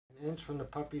inch from the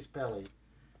puppy's belly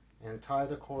and tie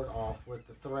the cord off with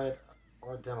the thread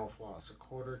or dental floss, a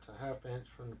quarter to half inch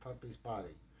from the puppy's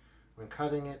body. When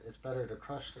cutting it, it's better to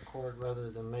crush the cord rather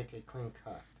than make a clean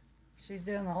cut. She's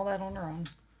doing all that on her own.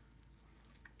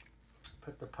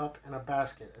 Put the pup in a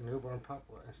basket. A newborn pup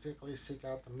will instinctively seek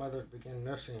out the mother to begin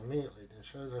nursing immediately. To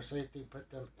ensure their safety, put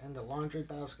them in the laundry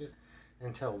basket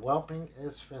until whelping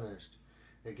is finished.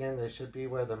 Again, they should be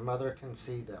where the mother can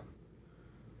see them.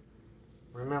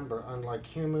 Remember, unlike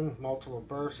human, multiple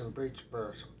births and breech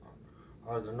births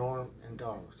are the norm in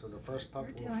dogs. So the first pup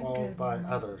will follow by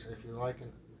others. If you like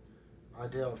an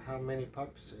idea of how many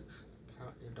pups,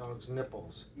 count your dog's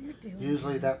nipples.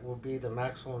 Usually that will be the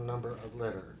maximum number of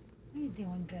litter. You're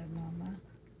doing good, Mama.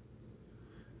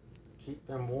 Keep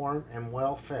them warm and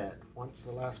well fed. Once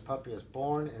the last puppy is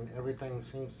born and everything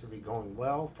seems to be going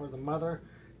well for the mother,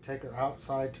 take her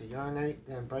outside to urinate,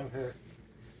 then bring her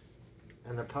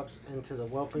and the pups into the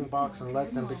whelping box and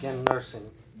let them begin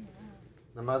nursing.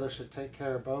 The mother should take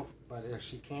care of both, but if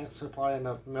she can't supply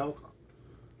enough milk,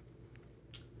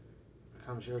 it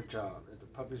becomes your job. If the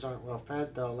puppies aren't well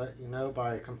fed, they'll let you know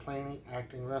by complaining,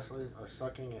 acting restless, or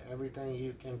sucking at everything.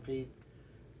 You can feed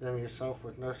them yourself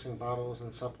with nursing bottles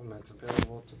and supplements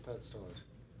available to pet stores.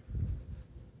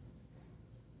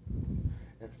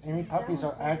 If any puppies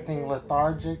are acting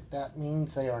lethargic, that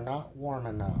means they are not warm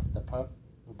enough. The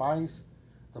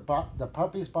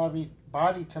puppy's body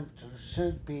temperature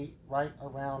should be right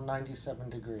around 97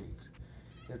 degrees.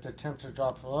 If the temperature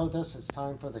drops below this, it's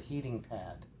time for the heating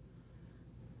pad.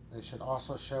 They should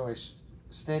also show a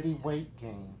steady weight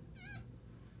gain.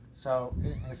 So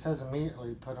it says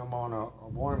immediately put them on a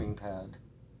warming pad.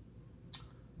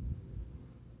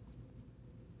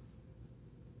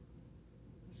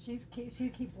 She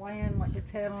keeps laying like its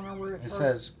head on her where it hurts.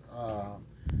 Says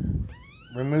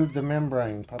remove the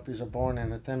membrane. Puppies are born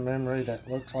in a thin membrane that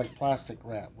looks like plastic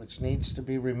wrap, which needs to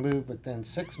be removed within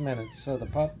 6 minutes so the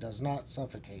pup does not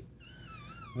suffocate.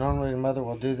 Normally the mother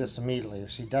will do this immediately. If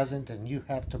she doesn't, then you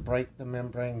have to break the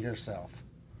membrane yourself.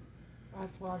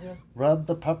 That's what I do. Rub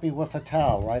the puppy with a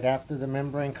towel right after the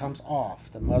membrane comes off.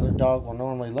 The mother dog will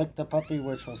normally lick the puppy,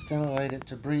 which will stimulate it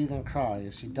to breathe and cry.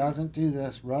 If she doesn't do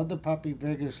this, rub the puppy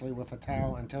vigorously with a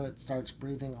towel until it starts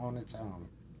breathing on its own.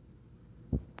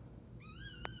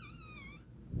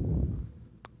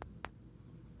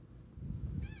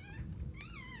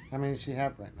 How many does she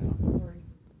have right now? 3.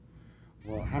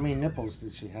 Well, how many nipples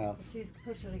did she have? She's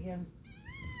push it again.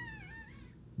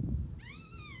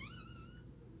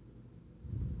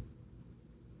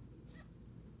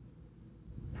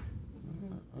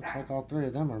 Looks like all 3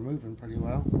 of them are moving pretty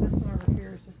well. This one over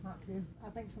here is just not too. I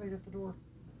think somebody's at the door.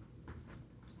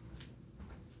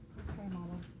 Okay,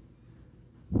 Mama.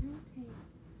 You're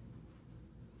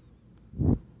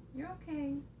okay. You're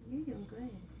okay. You're doing good.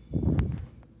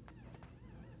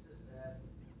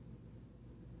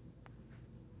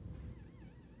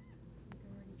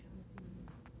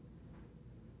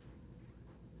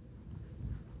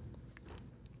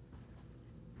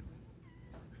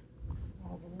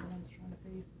 All the little ones trying to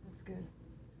feed. That's good.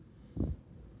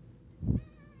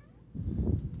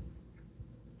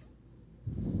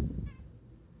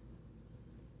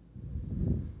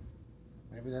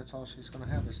 Maybe that's all she's going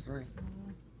to have is 3.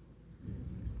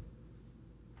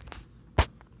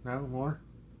 No more?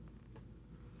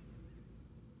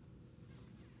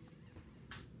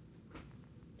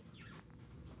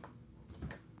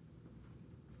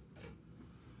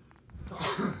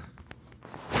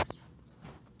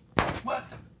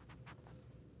 What?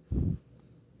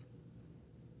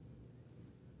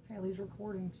 Haley's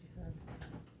recording, she said.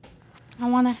 I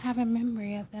want to have a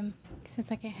memory of them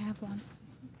since I can't have one.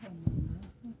 Okay, Mama.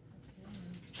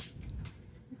 It's okay.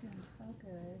 You're doing so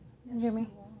good. Yes, Jimmy.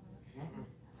 you are.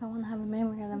 So I want to have a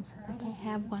memory of them since I can't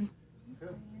have one.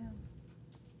 Good.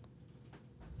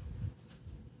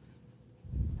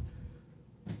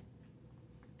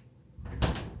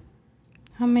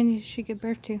 How many did she give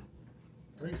birth to?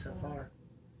 3 so far.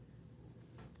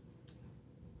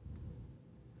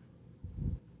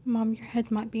 Mom, your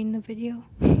head might be in the video.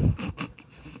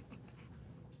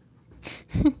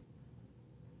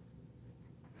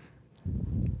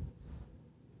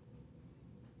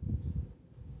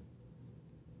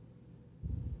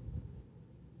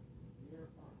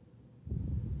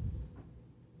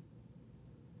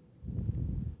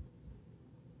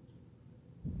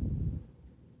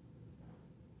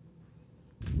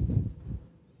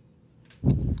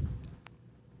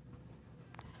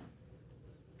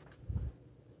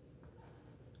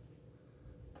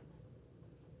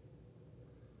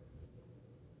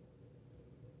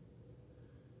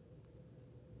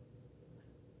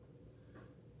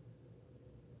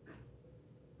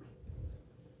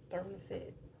 throwing a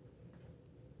fit.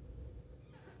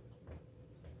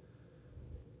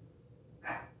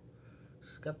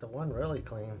 She's got the one really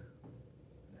clean.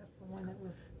 That's the one that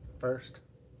was, First.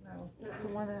 no, that's the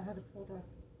one that I had to pull the,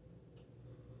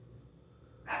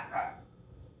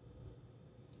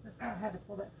 that's the one I had to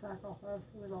pull that sack off of.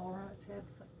 It was all around its head,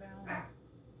 sucked down.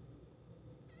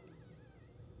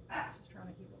 She's trying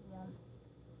to keep it warm.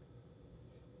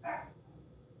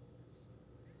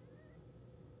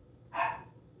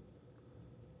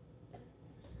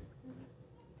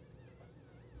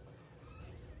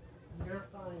 You're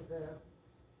fine there.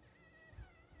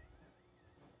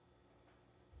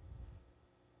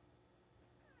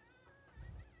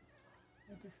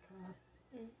 It just cried,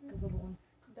 Mm-hmm. the little one.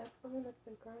 That's the one that's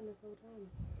been crying this whole time.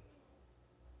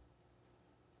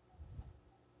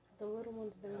 The little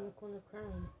one's been in the corner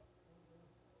crying.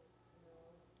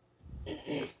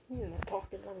 He's not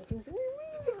talking. I was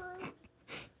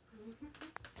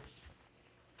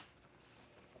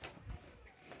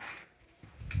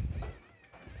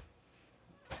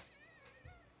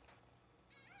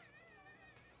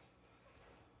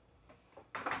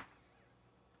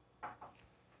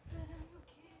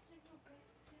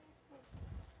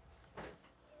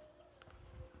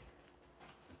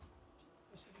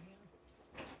Push it again.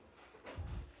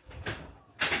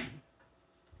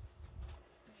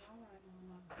 All right,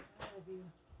 Mama. I love you.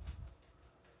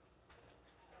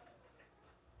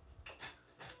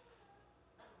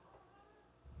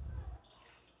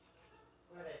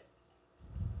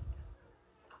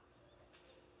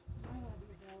 I love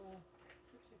you, Bella.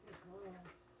 Such a good girl.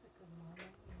 Such a good mama.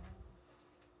 Yeah.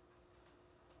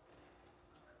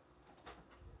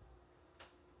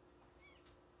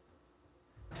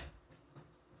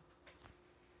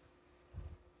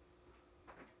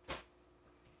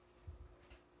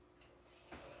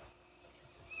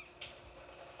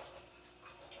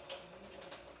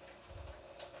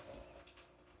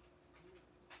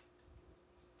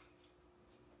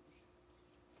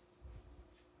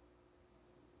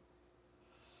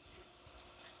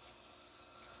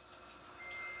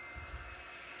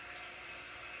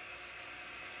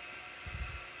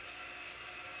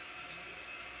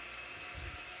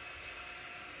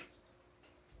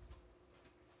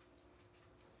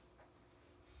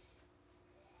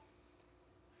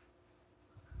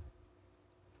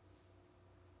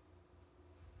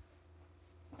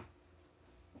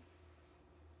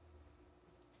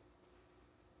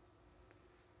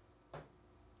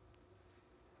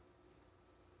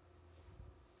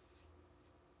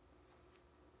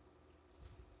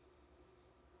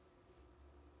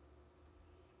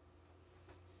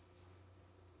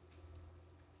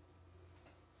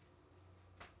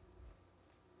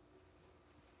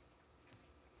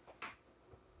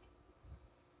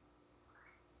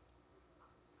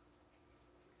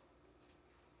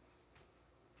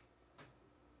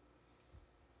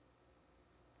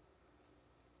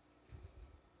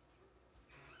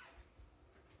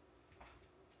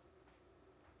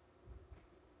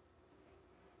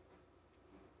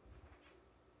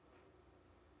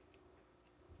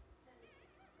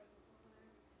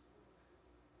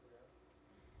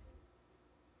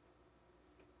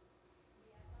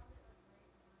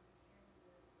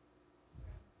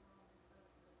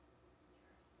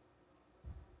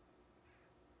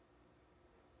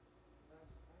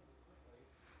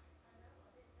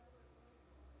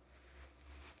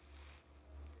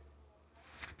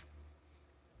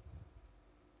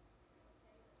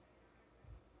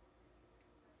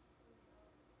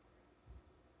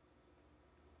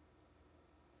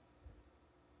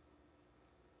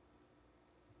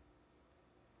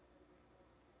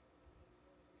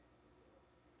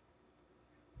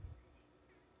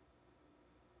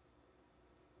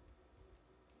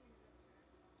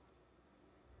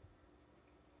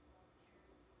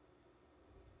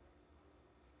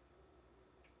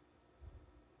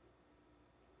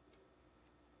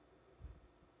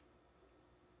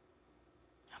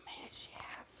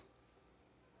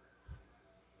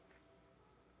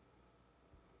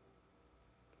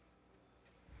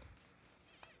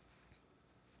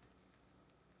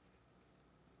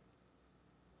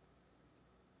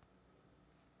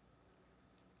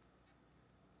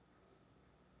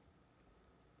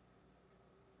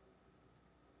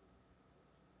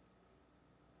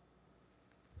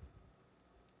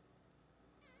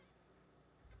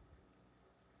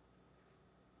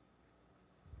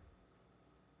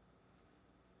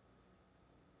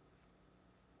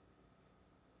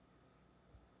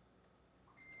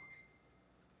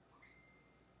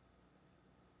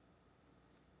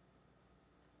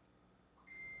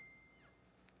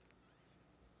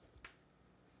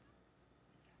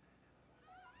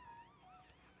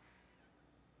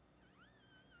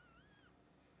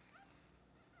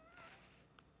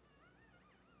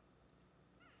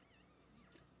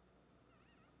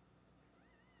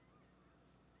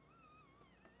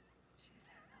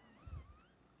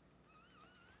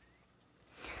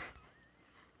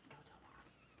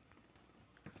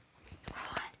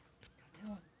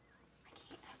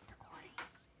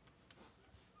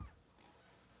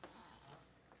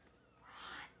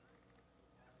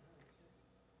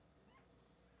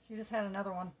 She just had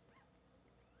another one.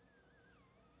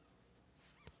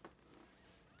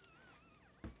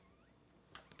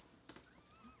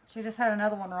 She just had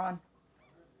another one, Ron.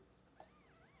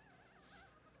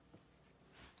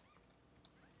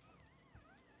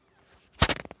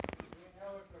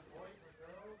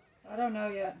 I don't know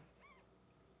yet.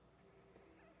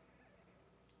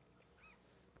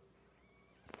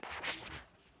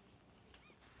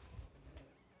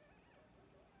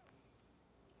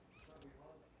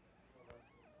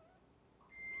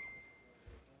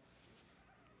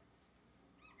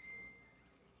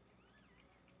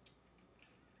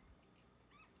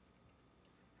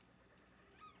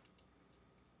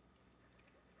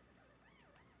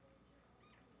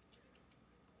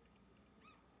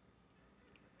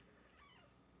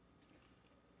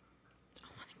 I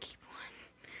want to keep one.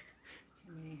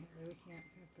 Too many. We can't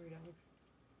have 3 dogs.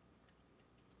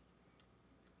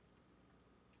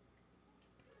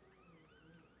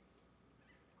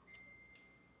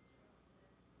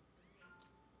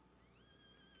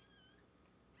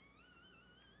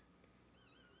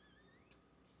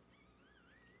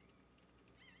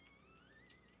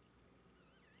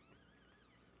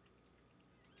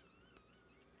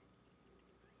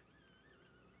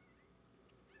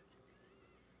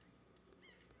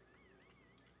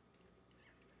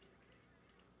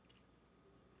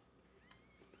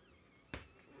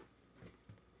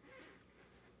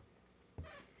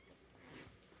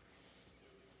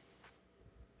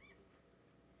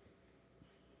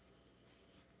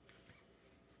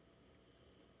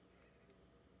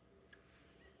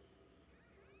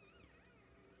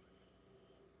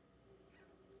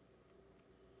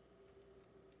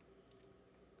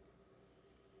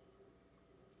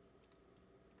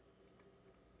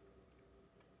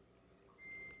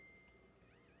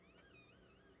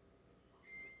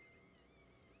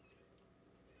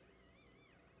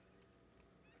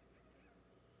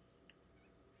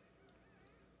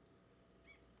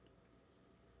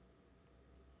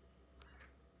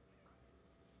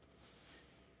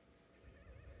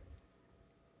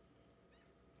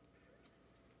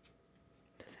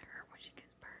 Does it hurt when she gives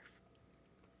birth?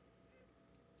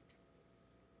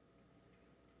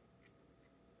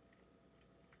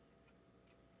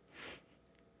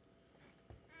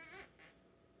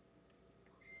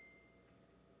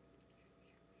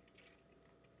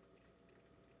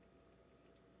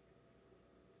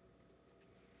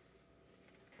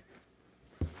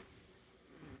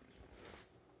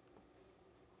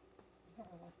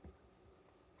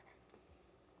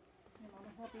 You want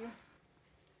me to help you?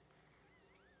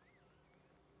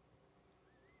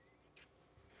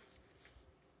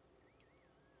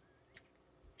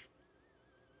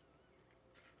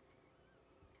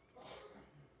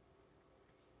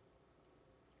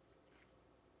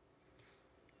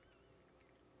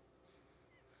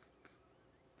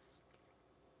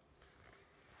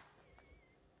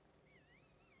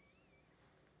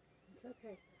 It's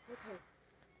okay. It's okay.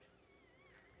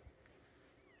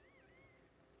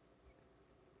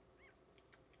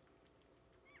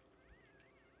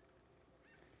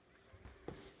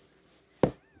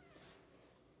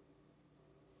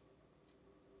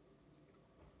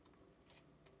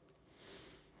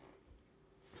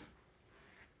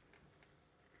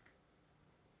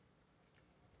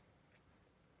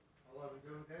 All of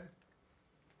them doing good?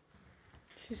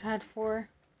 She's had 4.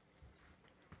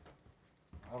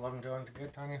 All of them doing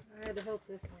good, Tanya? I had to help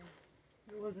this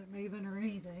one. It wasn't moving or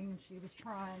anything, and she was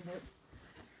trying, but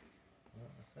Well,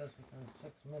 it says within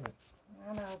 6 minutes.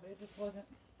 I know, but it just wasn't.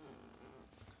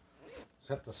 Is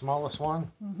that the smallest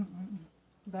one?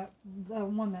 But the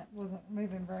one that wasn't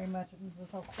moving very much, it was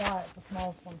so quiet, the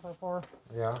smallest one so far.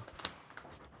 Yeah.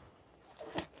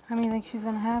 How many do you think she's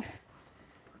going to have?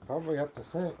 Probably up to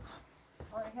 6.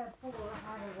 Already had 4.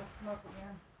 I had to smoke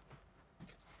again.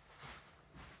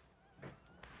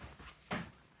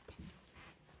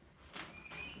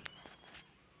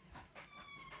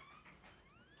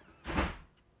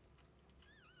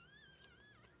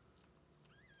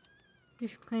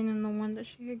 She's cleaning the one that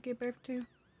she could give birth to.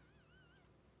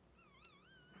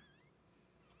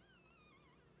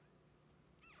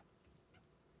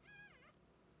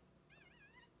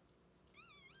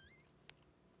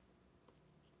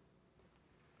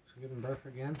 She giving birth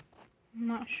again? I'm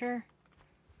not sure.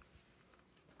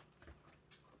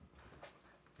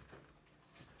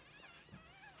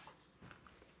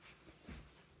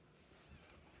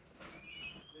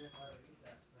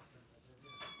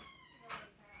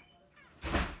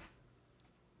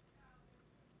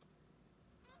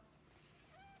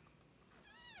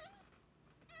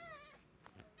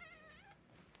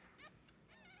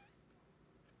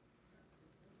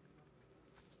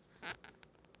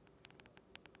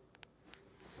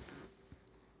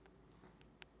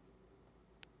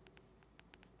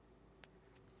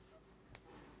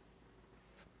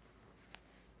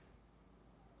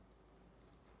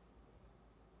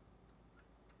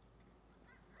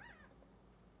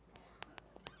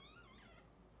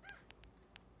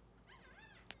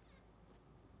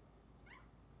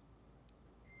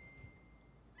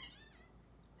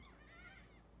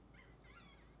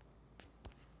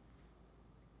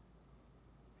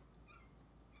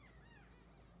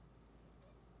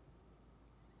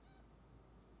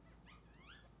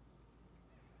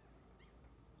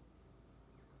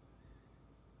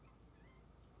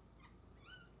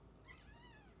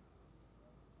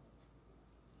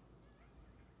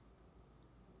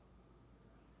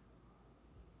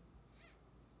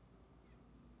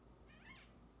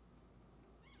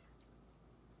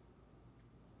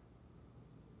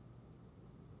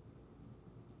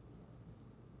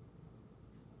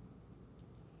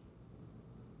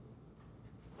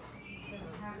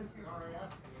 already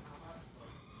asking you how much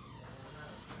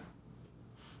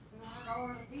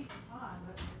for $200 a piece is fine,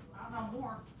 but I don't know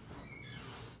more.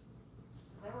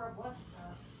 They were a blessing to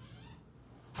us.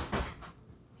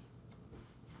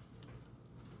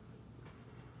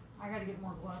 I gotta get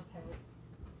more gloves, Haley.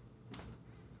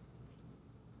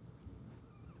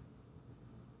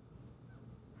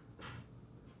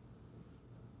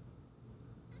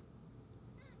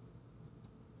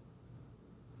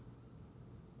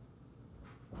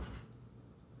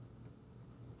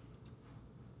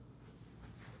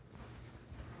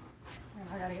 And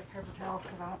I gotta get paper towels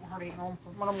because I don't want her to eat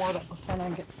one more that Lucinda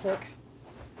and get sick.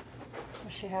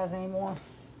 If she has any more.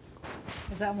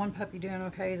 Is that one puppy doing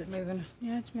okay? Is it moving?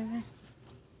 Yeah, it's moving.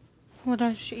 What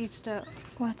does she eat stuff?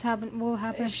 What will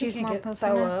happen if she's can more get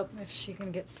throw up, if she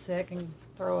can get sick and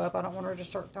throw up, I don't want her to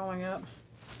start throwing up.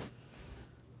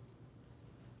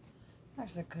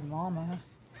 That's a good mama.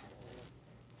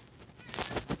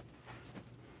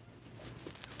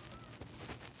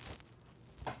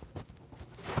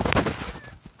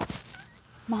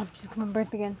 Mom, she's giving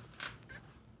birth again.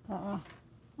 Oh.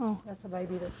 That's a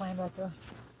baby that's laying back there.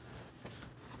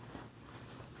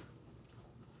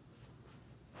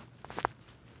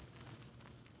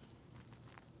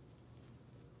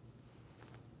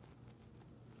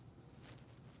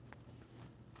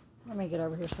 Let me get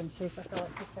over here so I can see if I feel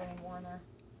like she's got any more in there.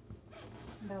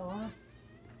 Bella.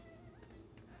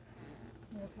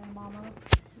 You okay, Mama?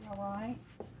 You alright?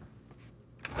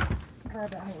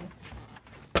 Grab that, Haley.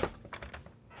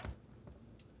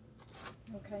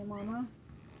 Okay, Mama?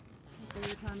 You feel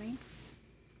your tummy?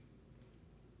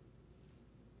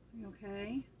 You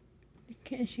okay?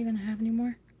 Is she gonna have any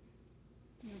more?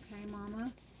 You okay,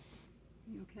 Mama?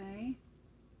 You okay?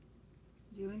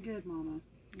 Doing good, Mama.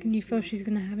 Can you feel she's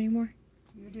gonna have any more?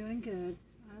 You're doing good.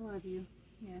 I love you.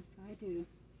 Yes, I do.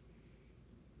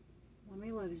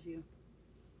 Mommy loves you.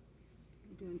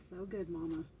 You're doing so good,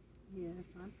 Mama. Yes,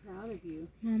 I'm proud of you.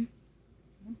 Mom?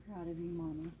 I'm proud of you,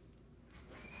 Mama.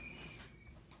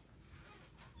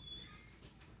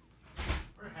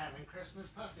 We're having Christmas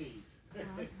puppies.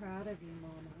 I'm proud of you,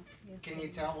 Mama. Yes, Can you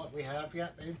Mama. tell what we have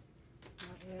yet, babe?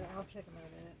 Not yet. I'll check them in a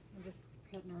minute. I'm just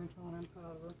petting her and telling her I'm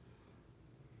proud of her.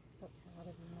 So proud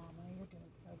of you, Mama. You're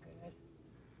doing so good.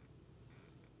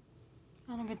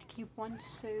 I don't get to keep one,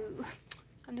 so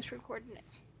I'm just recording it.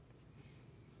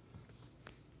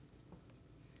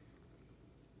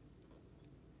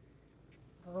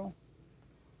 Girl.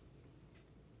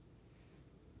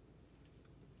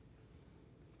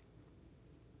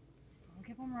 I'll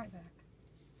give them right back.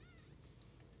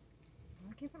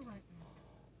 I'll give them right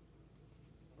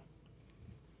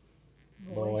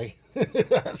back. Boy.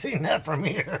 I've seen that from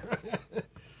here.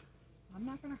 I'm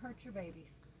not going to hurt your babies.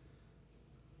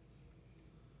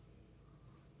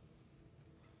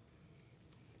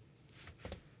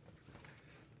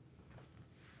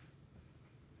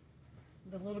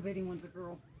 The little bitty one's a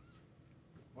girl.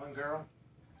 One girl.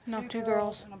 No, two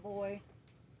girls. And a boy.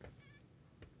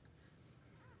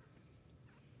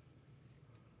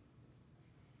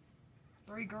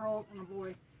 Three girls and a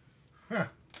boy. Huh.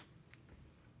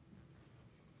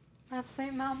 That's the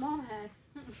same amount Mom had.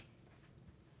 I'm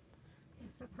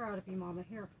so proud of you, Mama.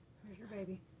 Here's your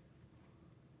baby.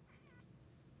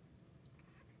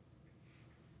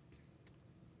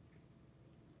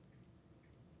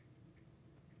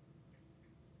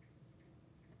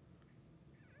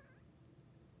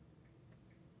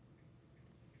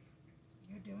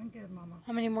 You're doing good, Mama.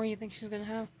 How many more you think she's gonna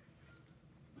have?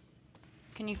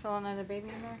 Can you feel another baby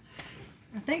in there?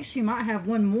 I think she might have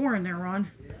one more in there,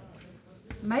 Ron.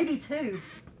 Maybe two.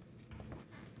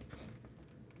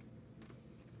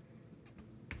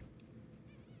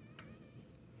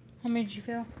 How many did you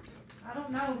feel? I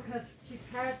don't know because she's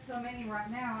had so many right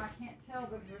now. I can't tell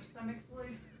because her stomach's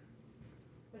loose.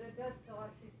 But it does feel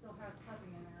like she still has puppy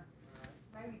in there.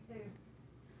 Maybe two.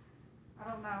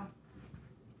 I don't know.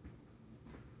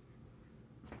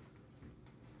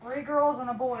 3 girls and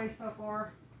a boy so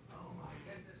far. Oh my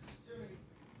goodness, there's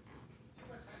too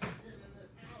much oxygen in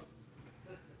this house.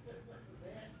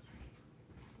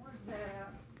 Where's that?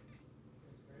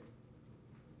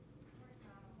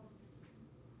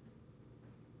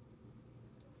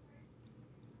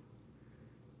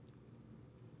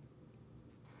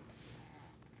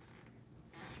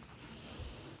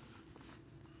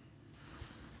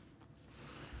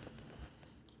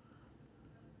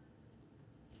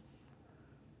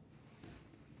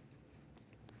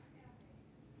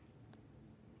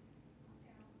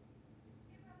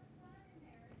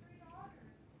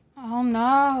 Oh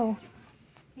no.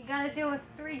 You gotta deal with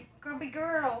 3 grubby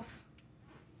girls.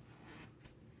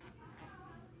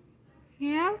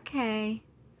 Yeah, okay.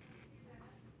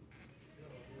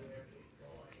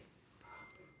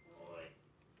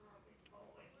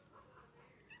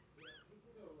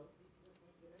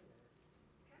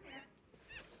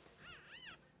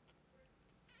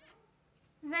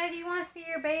 Zed, you want to see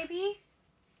your babies?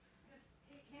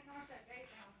 He can't knock that gate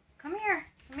down. Come here.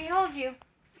 Let me hold you.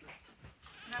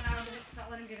 No, just not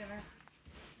let him get in there.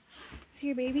 See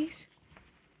your babies?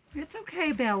 It's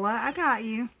okay, Bella. I got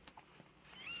you.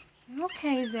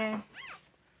 Okay, Zed.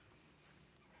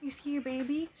 You see your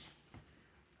babies?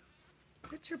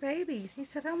 It's your babies. He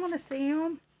said, I want to see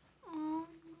them. Oh,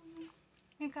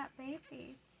 you got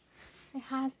babies. Say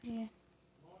hi, Zed.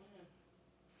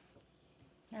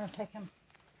 Here, take him.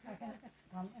 Okay,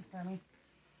 it's Gummy.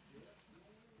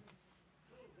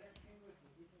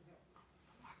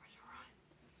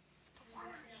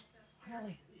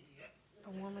 Really?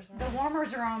 The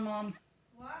warmers are on, Mom.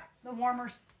 What? The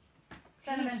warmers.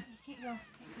 Cinnamon. You keep going.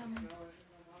 Keep coming.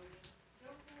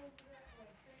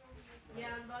 Yeah,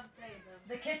 I'm about to say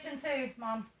though. The kitchen too,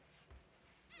 Mom.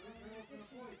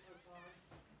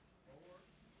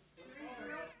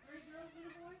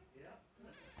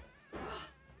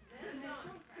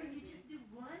 Can you just do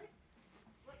one?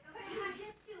 Can you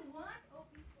just do one? Oh,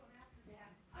 he's going after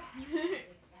that.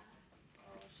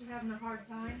 Oh, is she having a hard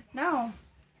time? No.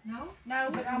 No? No,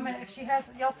 but I'm gonna, if she has,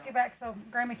 y'all skip back so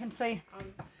Grammy can see.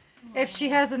 If she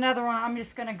has another one, I'm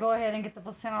just gonna go ahead and get the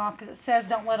placenta off because it says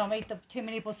don't let them eat too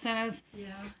many placentas.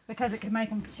 Yeah. Because it can make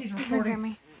them. She's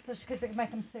recording. So because it can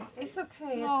make them sick. It's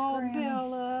okay. It's Grammy.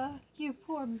 Bella, you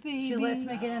poor baby. She lets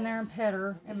me get in there and pet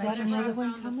her and make sure another she.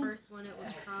 one coming? The first one, it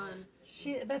was crying.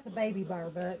 That's a baby by her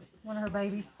butt. One of her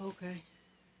babies. Okay.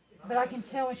 But I can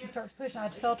tell when she starts pushing. I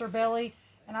felt her belly,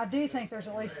 and I do think there's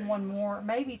at least one more,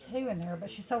 maybe two in there.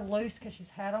 But she's so loose because she's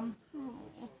had them.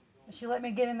 She let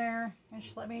me get in there, and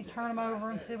she let me turn them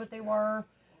over and see what they were.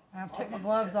 And I took my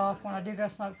gloves off when I do go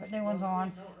smoke, put new ones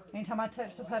on. Anytime I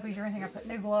touch the puppies or anything, I put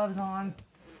new gloves on.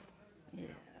 Yeah.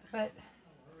 But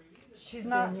she's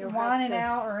not whining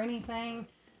out or anything.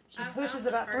 She pushes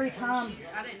about 3 times.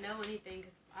 I didn't know anything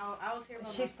because I was here by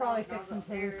She's myself. probably I was fixing to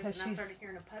upstairs, because and I she's. started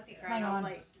hearing a puppy cry. Hang and I on.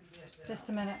 was like, Just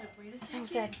a minute. wait a Who second.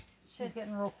 said? She's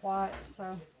getting real quiet,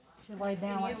 so she laid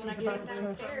down like When I she's get about to push.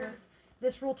 downstairs,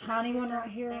 This real tiny one right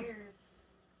here. downstairs.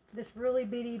 This really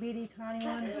bitty tiny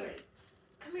one.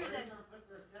 Come here, Zed.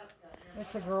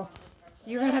 It's a girl.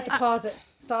 You're gonna have to pause it.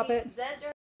 Stop it. Zed's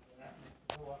right.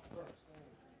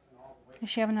 Does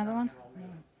she have another one?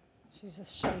 She's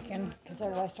just shaking because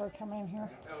everybody started coming in here.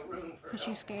 Cause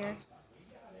she's scared.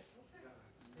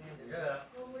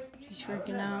 She's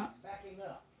freaking out.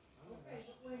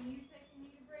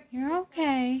 You're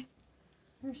okay.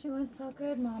 You're doing so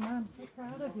good, Mama. I'm so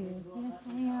proud of you. Yes,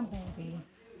 I am, baby.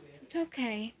 It's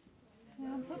okay.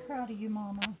 Yeah, I'm so proud of you,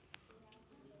 Mama.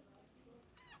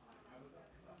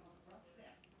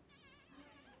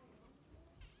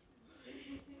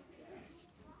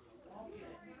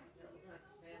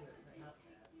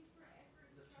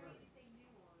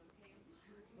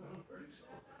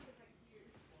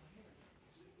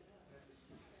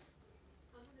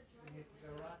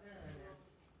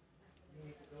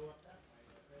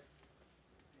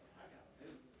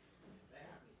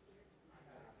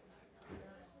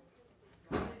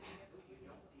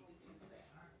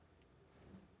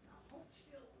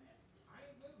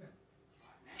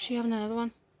 Does she have another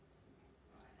one?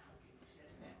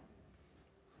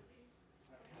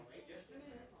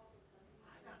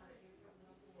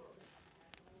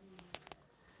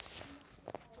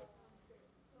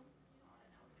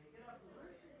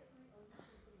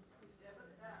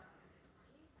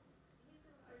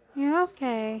 You're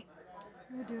okay.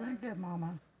 You're doing good,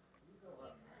 Mama.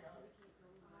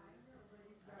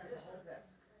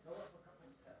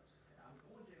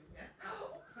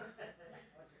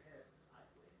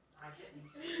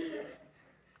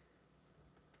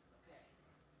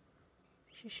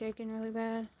 She's shaking really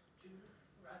bad.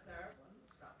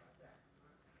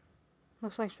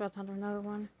 Looks like she's about to have another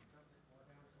one.